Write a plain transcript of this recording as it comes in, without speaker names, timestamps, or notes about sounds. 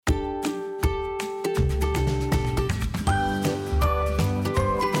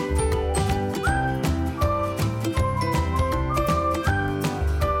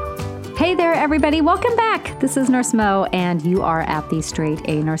there, everybody. Welcome back. This is Nurse Mo, and you are at the Straight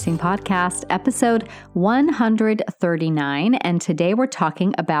A Nursing Podcast, episode 139. And today we're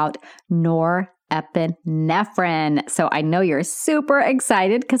talking about norepinephrine. So I know you're super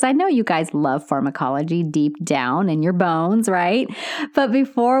excited because I know you guys love pharmacology deep down in your bones, right? But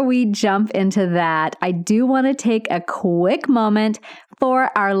before we jump into that, I do want to take a quick moment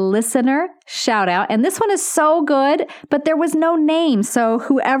for our listener shout out. And this one is so good, but there was no name. So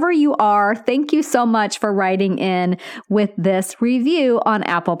whoever you are, thank you so much for writing in with this review on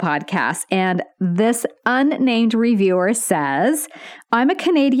Apple Podcasts. And this unnamed reviewer says, I'm a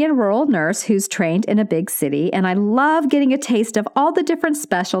Canadian rural nurse who's trained in a big city, and I love getting a taste of all the different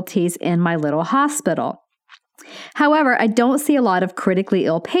specialties in my little hospital. However, I don't see a lot of critically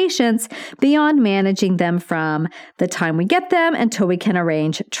ill patients beyond managing them from the time we get them until we can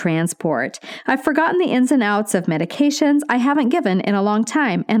arrange transport. I've forgotten the ins and outs of medications I haven't given in a long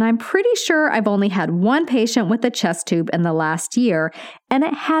time, and I'm pretty sure I've only had one patient with a chest tube in the last year, and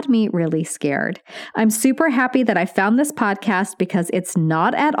it had me really scared. I'm super happy that I found this podcast because it's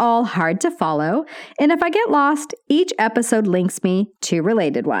not at all hard to follow, and if I get lost, each episode links me to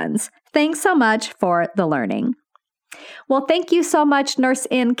related ones. Thanks so much for the learning. Well, thank you so much, Nurse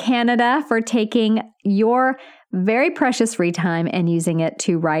in Canada, for taking your very precious free time and using it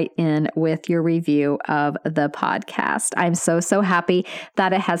to write in with your review of the podcast. I'm so happy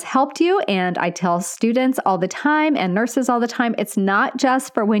that it has helped you. And I tell students all the time and nurses all the time, it's not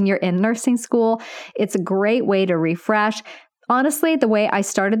just for when you're in nursing school. It's a great way to refresh. Honestly, the way I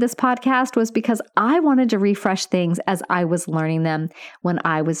started this podcast was because I wanted to refresh things as I was learning them when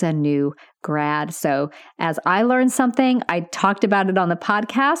I was a new grad. So as I learned something, I talked about it on the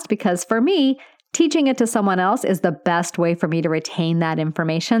podcast because for me, teaching it to someone else is the best way for me to retain that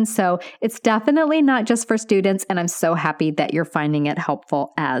information. So it's definitely not just for students, and I'm so happy that you're finding it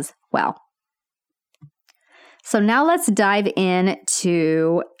helpful as well. So now let's dive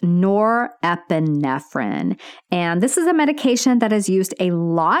into norepinephrine. And this is a medication that is used a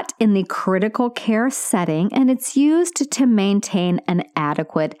lot in the critical care setting, and it's used to maintain an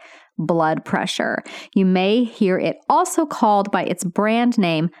adequate blood pressure. You may hear it also called by its brand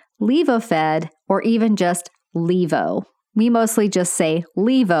name, Levophed, or even just Levo. We mostly just say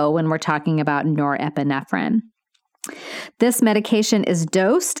Levo when we're talking about norepinephrine. This medication is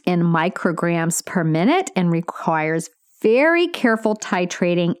dosed in micrograms per minute and requires very careful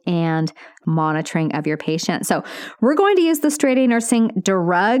titrating and monitoring of your patient. So we're going to use the Straight A Nursing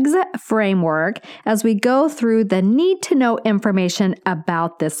drugs framework as we go through the need to know information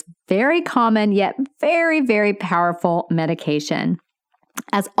about this very common yet very powerful medication.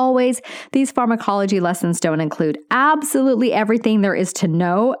 As always, these pharmacology lessons don't include absolutely everything there is to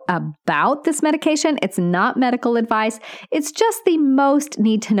know about this medication. It's not medical advice. It's just the most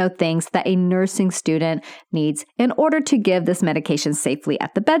need to know things that a nursing student needs in order to give this medication safely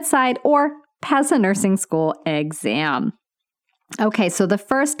at the bedside or pass a nursing school exam. Okay, so the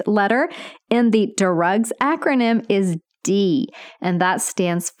first letter in the drugs acronym is D, and that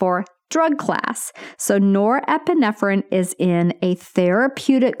stands for drug class. So norepinephrine is in a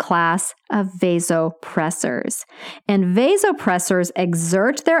therapeutic class of vasopressors. And vasopressors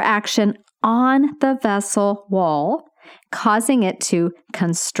exert their action on the vessel wall, causing it to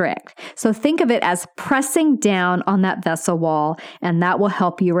constrict. So think of it as pressing down on that vessel wall, and that will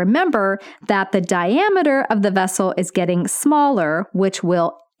help you remember that the diameter of the vessel is getting smaller, which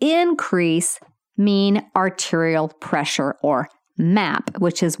will increase mean arterial pressure, or MAP,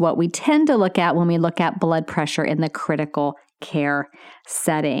 which is what we tend to look at when we look at blood pressure in the critical care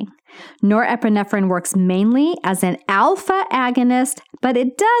setting. Norepinephrine works mainly as an alpha agonist, but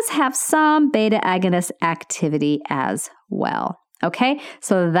it does have some beta agonist activity as well. Okay,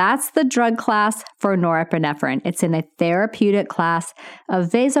 so that's the drug class for norepinephrine. It's in a therapeutic class of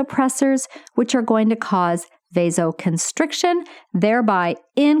vasopressors, which are going to cause vasoconstriction, thereby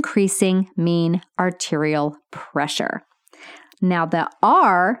increasing mean arterial pressure. Now the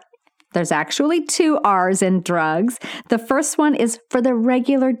R, there's actually two R's in drugs. The first one is for the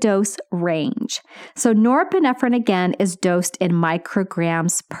regular dose range. So norepinephrine, again, is dosed in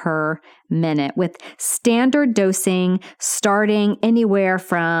micrograms per minute, with standard dosing starting anywhere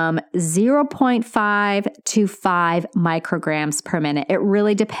from 0.5 to 5 micrograms per minute. It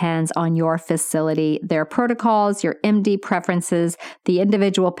really depends on your facility, their protocols, your MD preferences, the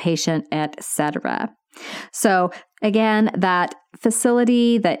individual patient, etc. So Again, that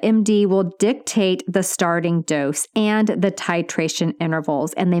facility, the MD, will dictate the starting dose and the titration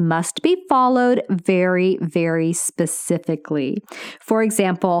intervals, and they must be followed very, very specifically. For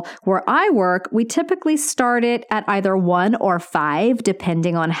example, where I work, we typically start it at either 1 or 5,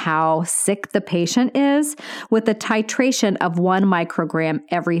 depending on how sick the patient is, with a titration of 1 microgram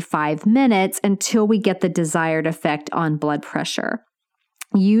every 5 minutes until we get the desired effect on blood pressure.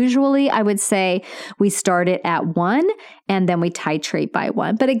 Usually, I would say we start it at 1 and then we titrate by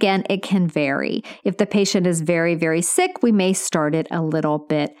 1. But again, it can vary. If the patient is very, very sick, we may start it a little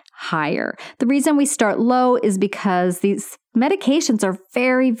bit higher. The reason we start low is because these medications are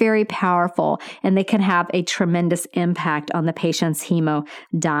very, very powerful and they can have a tremendous impact on the patient's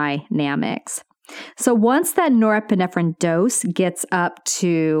hemodynamics. So once that norepinephrine dose gets up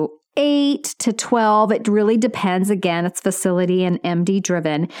to 8 to 12, it really depends. Again, it's facility and MD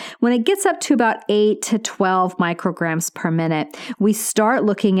driven. When it gets up to about 8 to 12 micrograms per minute, we start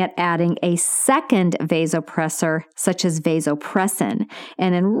looking at adding a second vasopressor, such as vasopressin.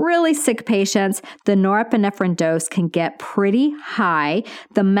 And in really sick patients, the norepinephrine dose can get pretty high.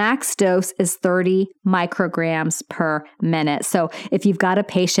 The max dose is 30 micrograms per minute. So if you've got a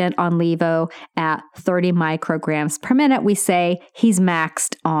patient on Levo at 30 micrograms per minute, we say he's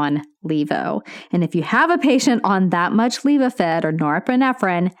maxed on Levo. And if you have a patient on that much Levophed or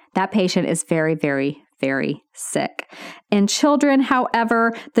norepinephrine, that patient is very, very, very sick. In children,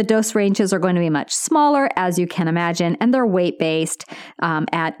 however, the dose ranges are going to be much smaller, as you can imagine, and they're weight-based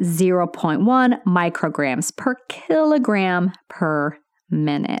at 0.1 micrograms per kilogram per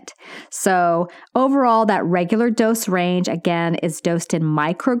minute. So overall, that regular dose range, again, is dosed in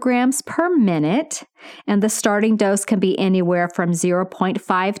micrograms per minute, and the starting dose can be anywhere from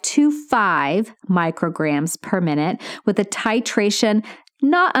 0.5 to 5 micrograms per minute, with a titration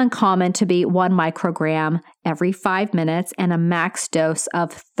not uncommon to be 1 microgram every 5 minutes and a max dose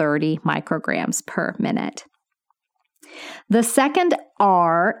of 30 micrograms per minute. The second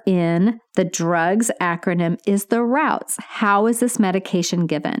R in the drugs acronym is the routes. How is this medication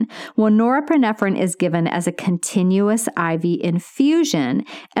given? Well, norepinephrine is given as a continuous IV infusion,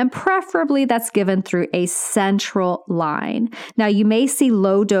 and preferably that's given through a central line. Now, you may see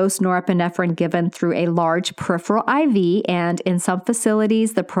low-dose norepinephrine given through a large peripheral IV, and in some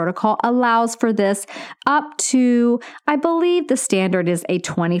facilities, the protocol allows for this up to, I believe the standard is a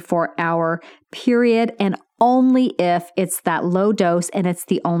 24-hour period, and only if it's that low dose and it's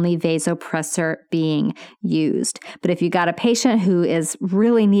the only vasopressor being used. But if you got a patient who is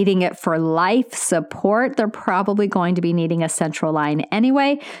really needing it for life support, they're probably going to be needing a central line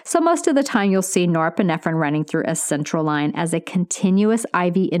anyway. So most of the time you'll see norepinephrine running through a central line as a continuous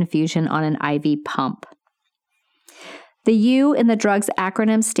IV infusion on an IV pump. The U in the drugs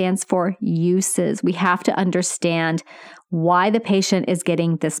acronym stands for uses. We have to understand why the patient is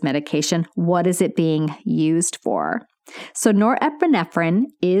getting this medication. What is it being used for? So norepinephrine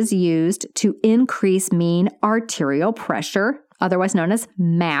is used to increase mean arterial pressure, otherwise known as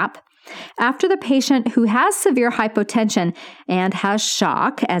MAP, after the patient who has severe hypotension and has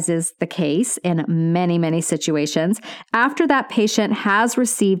shock, as is the case in many, many situations, after that patient has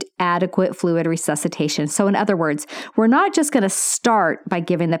received adequate fluid resuscitation. So in other words, we're not just going to start by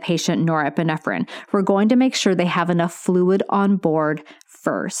giving the patient norepinephrine. We're going to make sure they have enough fluid on board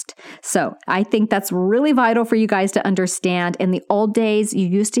first. So I think that's really vital for you guys to understand. In the old days, you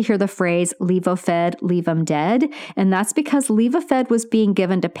used to hear the phrase Levophed, leave them dead. And that's because Levophed was being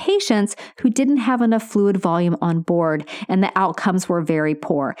given to patients who didn't have enough fluid volume on board, and the outcomes were very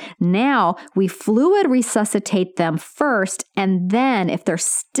poor. Now we fluid resuscitate them first, and then if they're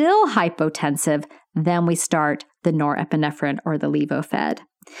still hypotensive, then we start the norepinephrine or the Levophed.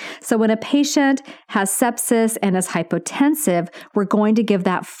 So when a patient has sepsis and is hypotensive, we're going to give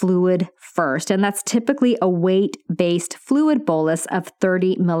that fluid first. And that's typically a weight-based fluid bolus of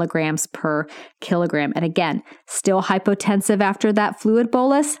 30 milligrams per kilogram. And again, still hypotensive after that fluid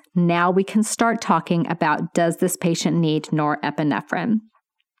bolus. Now we can start talking about, does this patient need norepinephrine?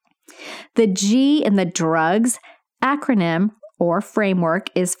 The G in the drugs acronym or framework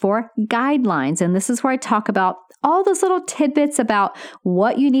is for guidelines. And this is where I talk about all those little tidbits about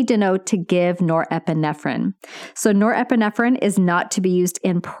what you need to know to give norepinephrine. So norepinephrine is not to be used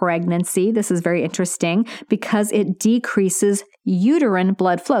in pregnancy. This is very interesting because it decreases uterine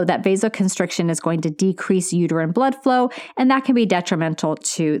blood flow. That vasoconstriction is going to decrease uterine blood flow, and that can be detrimental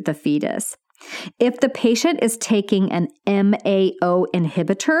to the fetus. If the patient is taking an MAO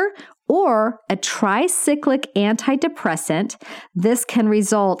inhibitor or a tricyclic antidepressant, this can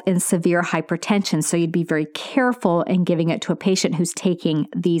result in severe hypertension. So you'd be very careful in giving it to a patient who's taking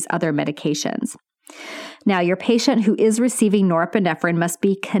these other medications. Now, your patient who is receiving norepinephrine must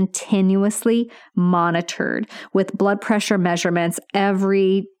be continuously monitored with blood pressure measurements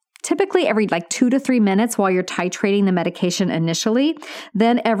typically every like 2 to 3 minutes while you're titrating the medication initially,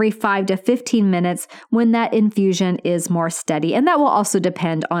 then every 5 to 15 minutes when that infusion is more steady. And that will also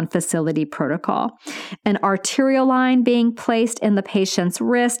depend on facility protocol. An arterial line being placed in the patient's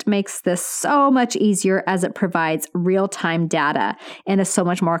wrist makes this so much easier as it provides real-time data and is so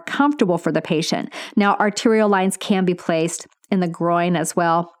much more comfortable for the patient. Now, arterial lines can be placed in the groin as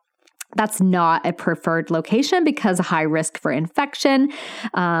well. That's not a preferred location because of high risk for infection.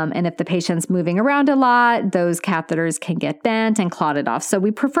 And if the patient's moving around a lot, those catheters can get bent and clotted off. So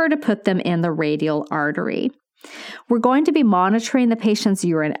we prefer to put them in the radial artery. We're going to be monitoring the patient's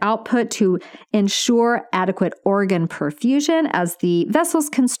urine output to ensure adequate organ perfusion. As the vessels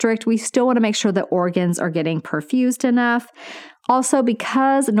constrict, we still want to make sure that organs are getting perfused enough. Also,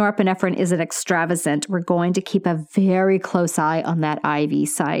 because norepinephrine is an extravasant, we're going to keep a very close eye on that IV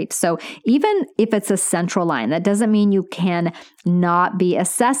site. So even if it's a central line, that doesn't mean you can not be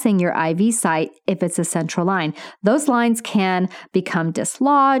assessing your IV site if it's a central line. Those lines can become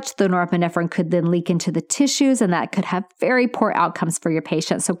dislodged. The norepinephrine could then leak into the tissues, and that could have very poor outcomes for your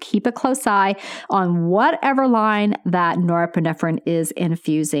patient. So keep a close eye on whatever line that norepinephrine is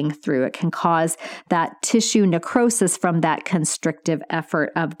infusing through. It can cause that tissue necrosis from that constrictive effort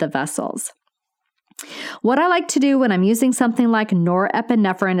of the vessels. What I like to do when I'm using something like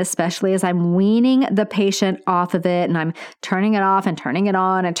norepinephrine, especially as I'm weaning the patient off of it and I'm turning it off and turning it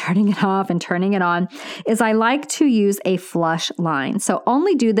on and turning it off and turning it on, is I like to use a flush line. So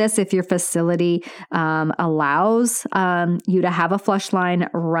only do this if your facility allows you to have a flush line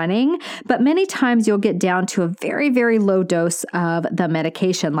running, but many times you'll get down to a very, very low dose of the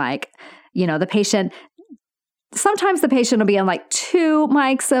medication, sometimes the patient will be on like 2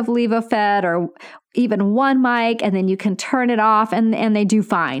 mics of Levophed or even 1 mic, and then you can turn it off and they do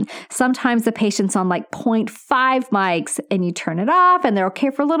fine. Sometimes the patient's on like 0.5 mics and you turn it off and they're okay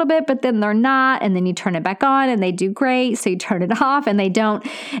for a little bit, but then they're not. And then you turn it back on and they do great. So you turn it off and they don't.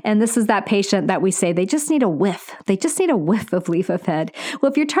 And this is that patient that we say they just need a whiff. They just need a whiff of Levophed. Well,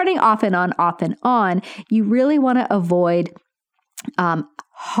 if you're turning off and on, you really want to avoid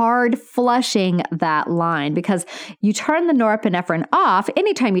hard flushing that line, because you turn the norepinephrine off.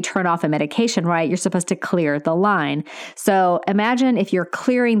 Anytime you turn off a medication, right, you're supposed to clear the line. So imagine if you're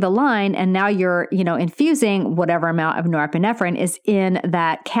clearing the line and now you're, infusing whatever amount of norepinephrine is in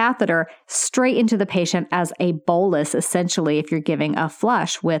that catheter straight into the patient as a bolus, essentially, if you're giving a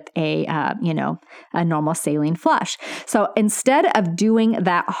flush with a normal saline flush. So instead of doing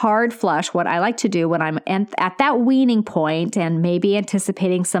that hard flush, what I like to do when I'm at that weaning point and maybe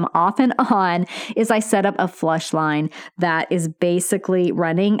anticipating some off and on is I set up a flush line that is basically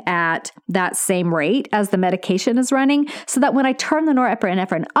running at that same rate as the medication is running, so that when I turn the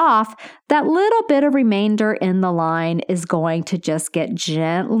norepinephrine off, that little bit of remainder in the line is going to just get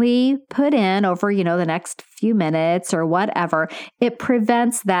gently put in over, the next few minutes or whatever. It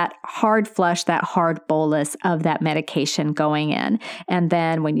prevents that hard flush, that hard bolus of that medication going in. And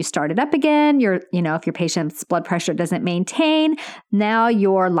then when you start it up again, if your patient's blood pressure doesn't maintain, now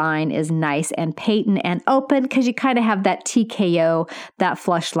your line is nice and patent and open because you kind of have that TKO, that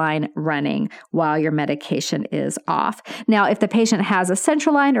flush line running while your medication is off. Now, if the patient has a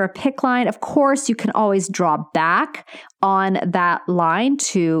central line or a PICC line, of course, you can always draw back on that line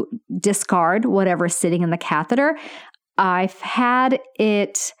to discard whatever is sitting in the catheter. I've had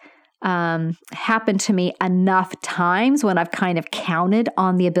it happen to me enough times when I've kind of counted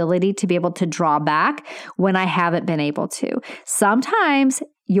on the ability to be able to draw back when I haven't been able to. Sometimes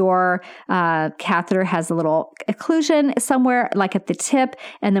your catheter has a little occlusion somewhere, like at the tip,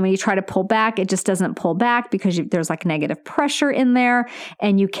 and then when you try to pull back, it just doesn't pull back because there's like negative pressure in there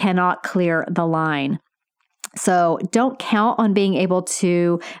and you cannot clear the line. So don't count on being able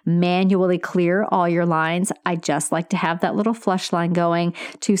to manually clear all your lines. I just like to have that little flush line going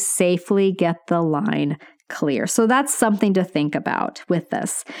to safely get the line clear. So that's something to think about with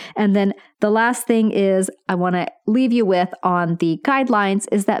this. And then the last thing is I want to leave you with on the guidelines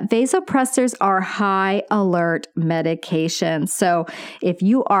is that vasopressors are high alert medications. So if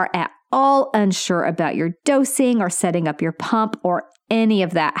you are at all unsure about your dosing or setting up your pump or any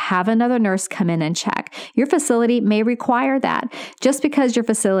of that, have another nurse come in and check. Your facility may require that. Just because your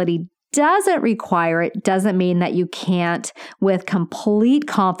facility doesn't require it doesn't mean that you can't, with complete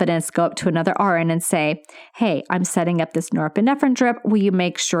confidence, go up to another RN and say, hey, I'm setting up this norepinephrine drip. Will you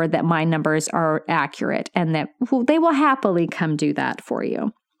make sure that my numbers are accurate? And that they will happily come do that for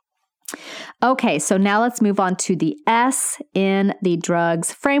you. Okay, so now let's move on to the S in the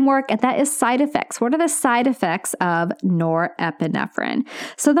drugs framework, and that is side effects. What are the side effects of norepinephrine?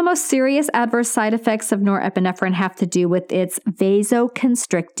 So the most serious adverse side effects of norepinephrine have to do with its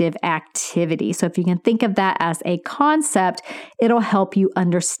vasoconstrictive activity. So if you can think of that as a concept, it'll help you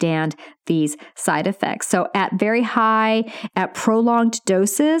understand these side effects. So at very high, at prolonged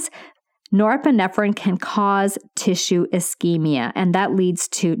doses, norepinephrine can cause tissue ischemia, and that leads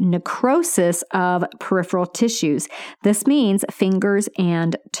to necrosis of peripheral tissues. This means fingers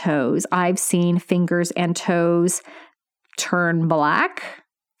and toes. I've seen fingers and toes turn black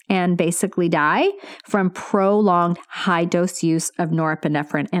and basically die from prolonged high-dose use of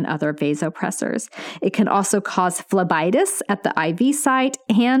norepinephrine and other vasopressors. It can also cause phlebitis at the IV site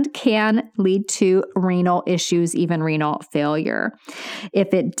and can lead to renal issues, even renal failure.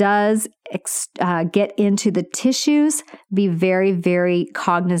 If it does get into the tissues, be very, very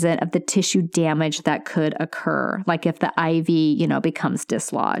cognizant of the tissue damage that could occur, like if the IV, becomes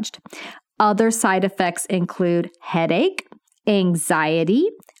dislodged. Other side effects include headache, anxiety,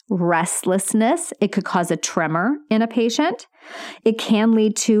 restlessness. It could cause a tremor in a patient. It can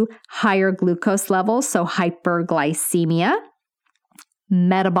lead to higher glucose levels, so hyperglycemia,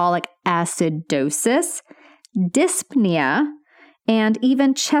 metabolic acidosis, dyspnea, and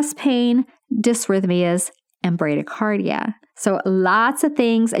even chest pain, dysrhythmias, and bradycardia. So lots of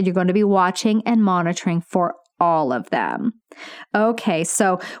things, and you're going to be watching and monitoring for all of them. Okay,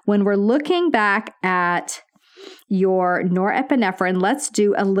 so when we're looking back at your norepinephrine, let's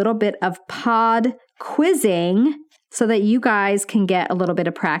do a little bit of pod quizzing so that you guys can get a little bit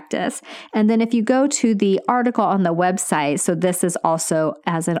of practice. And then if you go to the article on the website, so this is also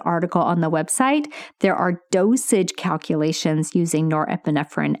as an article on the website, there are dosage calculations using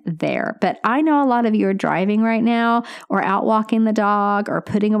norepinephrine there. But I know a lot of you are driving right now or out walking the dog or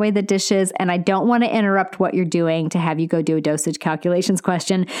putting away the dishes, and I don't want to interrupt what you're doing to have you go do a dosage calculations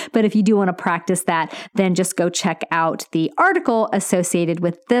question. But if you do want to practice that, then just go check out the article associated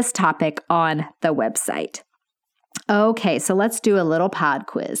with this topic on the website. Okay, so let's do a little pod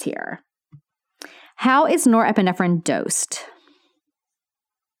quiz here. How is norepinephrine dosed?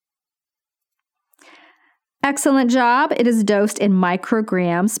 Excellent job. It is dosed in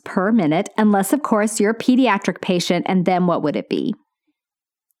micrograms per minute, unless, of course, you're a pediatric patient, and then what would it be?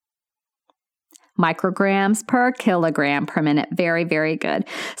 Micrograms per kilogram per minute. Very, very good.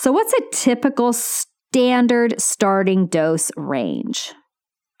 So what's a typical standard starting dose range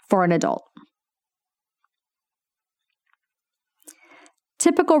for an adult?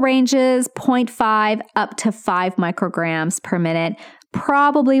 Typical ranges 0.5 up to 5 micrograms per minute.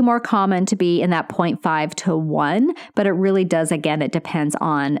 Probably more common to be in that 0.5 to 1, but it really does, again, it depends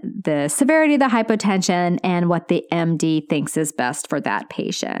on the severity of the hypotension and what the MD thinks is best for that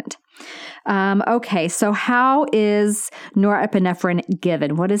patient. Okay, so how is norepinephrine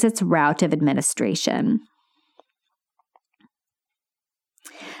given? What is its route of administration?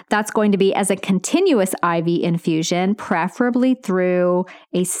 That's going to be as a continuous IV infusion, preferably through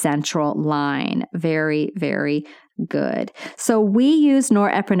a central line. Very, very good. So we use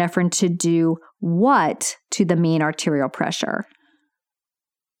norepinephrine to do what to the mean arterial pressure?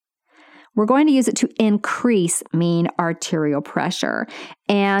 We're going to use it to increase mean arterial pressure.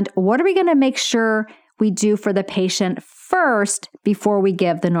 And what are we going to make sure we do for the patient first before we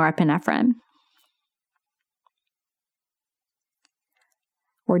give the norepinephrine?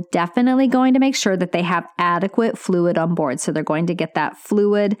 We're definitely going to make sure that they have adequate fluid on board. So they're going to get that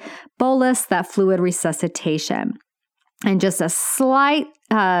fluid bolus, that fluid resuscitation. And just a slight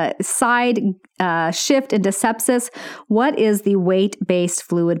side shift into sepsis. What is the weight-based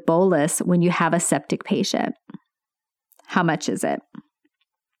fluid bolus when you have a septic patient? How much is it?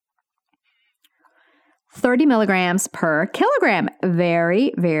 30 milligrams per kilogram.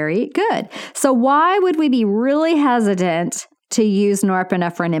 Very, very good. So why would we be really hesitant to use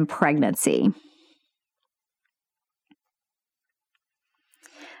norepinephrine in pregnancy?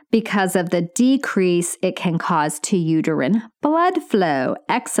 Because of the decrease it can cause to uterine blood flow.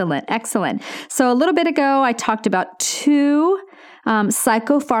 Excellent, excellent. So a little bit ago, I talked about 2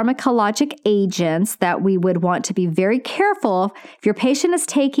 psychopharmacologic agents that we would want to be very careful. If your patient is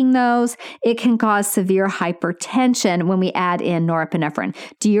taking those, it can cause severe hypertension when we add in norepinephrine.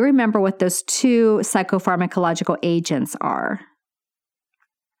 Do you remember what those 2 psychopharmacological agents are?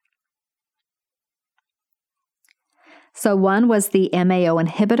 So one was the MAO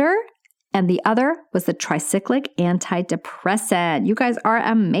inhibitor, and the other was the tricyclic antidepressant. You guys are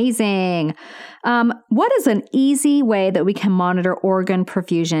amazing. What is an easy way that we can monitor organ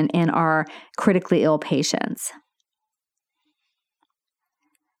perfusion in our critically ill patients?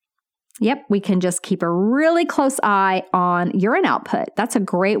 Yep, we can just keep a really close eye on urine output. That's a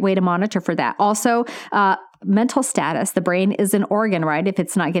great way to monitor for that. Also, mental status. The brain is an organ, right? If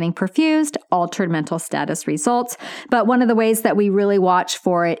it's not getting perfused, altered mental status results. But one of the ways that we really watch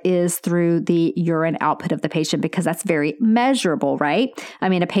for it is through the urine output of the patient, because that's very measurable, right? I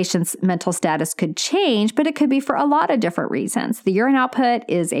mean, a patient's mental status could change, but it could be for a lot of different reasons. The urine output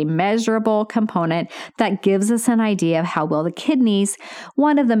is a measurable component that gives us an idea of how well the kidneys,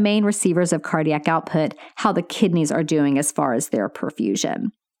 one of the main receivers of cardiac output, how the kidneys are doing as far as their perfusion.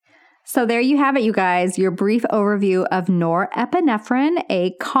 So there you have it, you guys, your brief overview of norepinephrine,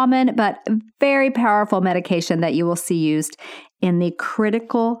 a common but very powerful medication that you will see used in the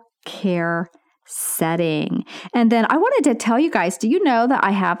critical care setting. And then I wanted to tell you guys, do you know that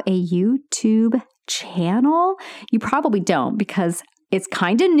I have a YouTube channel? You probably don't, because it's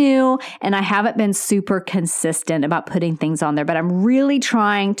kind of new and I haven't been super consistent about putting things on there, but I'm really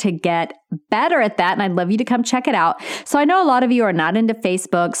trying to get better at that, and I'd love you to come check it out. So I know a lot of you are not into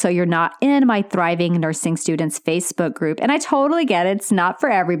Facebook, so you're not in my Thriving Nursing Students Facebook group, and I totally get it. It's not for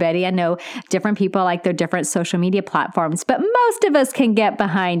everybody. I know different people like their different social media platforms, but most of us can get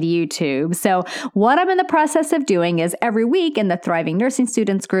behind YouTube. So what I'm in the process of doing is every week in the Thriving Nursing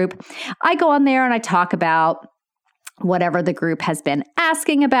Students group, I go on there and I talk about whatever the group has been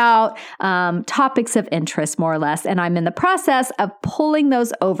asking about, topics of interest, more or less. And I'm in the process of pulling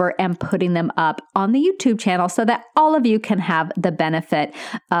those over and putting them up on the YouTube channel so that all of you can have the benefit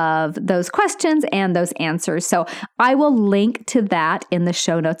of those questions and those answers. So I will link to that in the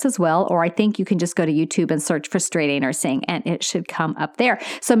show notes as well, or I think you can just go to YouTube and search for Straight A Nursing and it should come up there.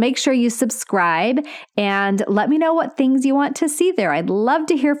 So make sure you subscribe and let me know what things you want to see there. I'd love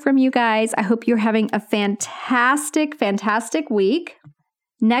to hear from you guys. I hope you're having a fantastic week.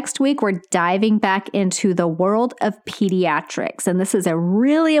 Next week, we're diving back into the world of pediatrics, and this is a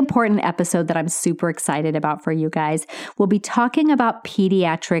really important episode that I'm super excited about for you guys. We'll be talking about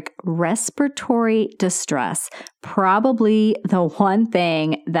pediatric respiratory distress, probably the one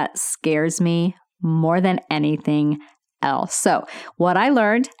thing that scares me more than anything else. So what I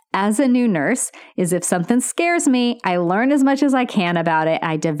learned as a new nurse is if something scares me, I learn as much as I can about it.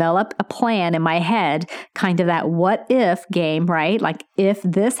 I develop a plan in my head, kind of that what if game, right? Like if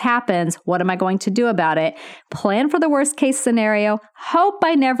this happens, what am I going to do about it? Plan for the worst case scenario. Hope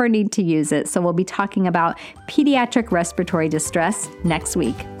I never need to use it. So we'll be talking about pediatric respiratory distress next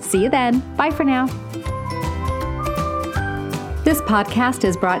week. See you then. Bye for now. This podcast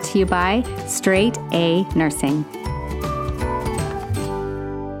is brought to you by Straight A Nursing.